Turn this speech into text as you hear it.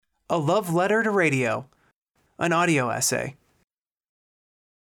A Love Letter to Radio, an audio essay.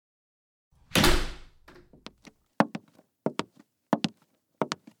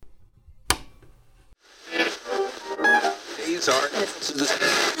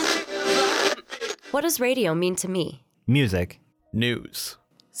 What does radio mean to me? Music. News.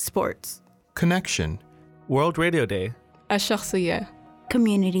 Sports. Connection. World Radio Day. الشخصية.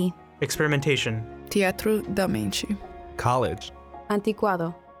 Community. Experimentation. Teatro da mente. College.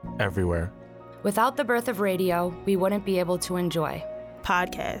 Antiquado. Everywhere. Without the birth of radio, we wouldn't be able to enjoy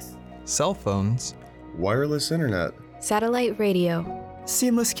Podcasts. Cell phones. Wireless internet. Satellite radio.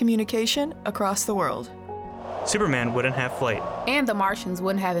 Seamless communication across the world. Superman wouldn't have flight. And the Martians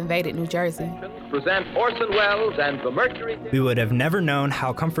wouldn't have invaded New Jersey. Present Orson Welles and the Mercury. We would have never known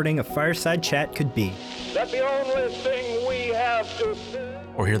how comforting a fireside chat could be. That the only thing we have to fear.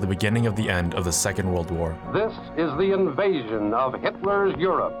 Or hear the beginning of the end of the Second World War. This is the invasion of Hitler's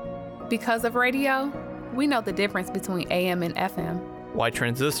Europe. Because of radio, we know the difference between AM and FM. Why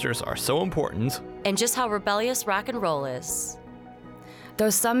transistors are so important. and just how rebellious rock and roll is. Though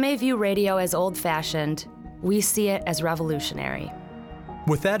some may view radio as old-fashioned, we see it as revolutionary.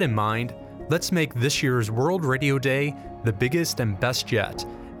 With that in mind, let's make this year's World Radio Day the biggest and best yet,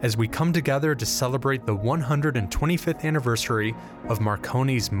 as we come together to celebrate the 125th anniversary of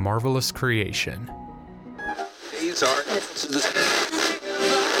Marconi's marvelous creation. These are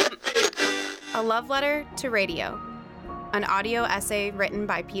A Love Letter to Radio, an audio essay written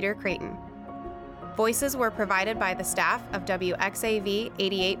by Peter Creighton. Voices were provided by the staff of WXAV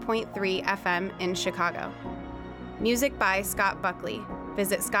 88.3 FM in Chicago. Music by Scott Buckley.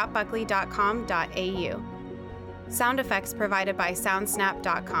 Visit scottbuckley.com.au. Sound effects provided by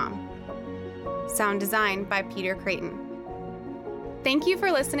soundsnap.com. Sound design by Peter Creighton. Thank you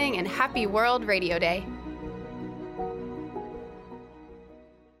for listening and happy World Radio Day.